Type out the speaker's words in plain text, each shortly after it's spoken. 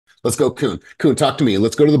Let's go, Kuhn. Kuhn, talk to me.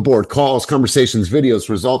 Let's go to the board. Calls, conversations, videos,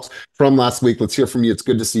 results from last week. Let's hear from you. It's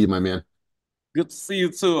good to see you, my man. Good to see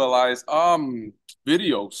you too, Elias.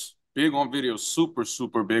 Videos, big on videos, super,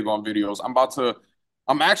 super big on videos.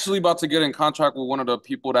 I'm actually about to get in contact with one of the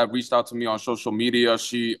people that reached out to me on social media.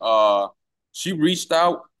 She reached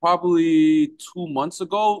out probably 2 months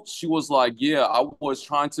ago. She was like, "Yeah, I was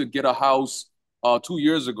trying to get a house 2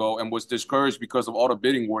 years ago and was discouraged because of all the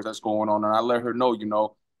bidding wars that's going on." And I let her know,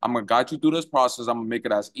 I'm gonna guide you through this process. I'm gonna make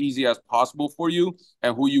it as easy as possible for you,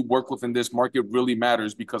 and who you work with in this market really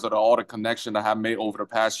matters because of all the connection that I have made over the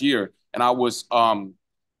past year. And I was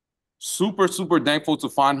super, super thankful to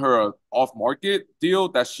find her a off market deal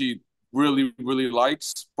that she really, really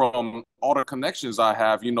likes from all the connections I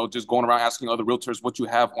have, just going around asking other realtors what you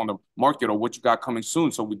have on the market or what you got coming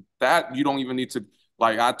soon. So with that, you don't even need to,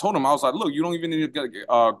 like, I told him, I was like, look, you don't even need to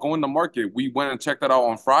go in the market. We went and checked that out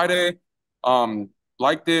on Friday, um,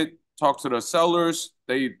 liked it, talked to the sellers.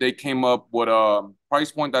 They came up with a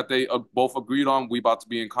price point that they both agreed on. We about to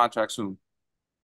be in contract soon.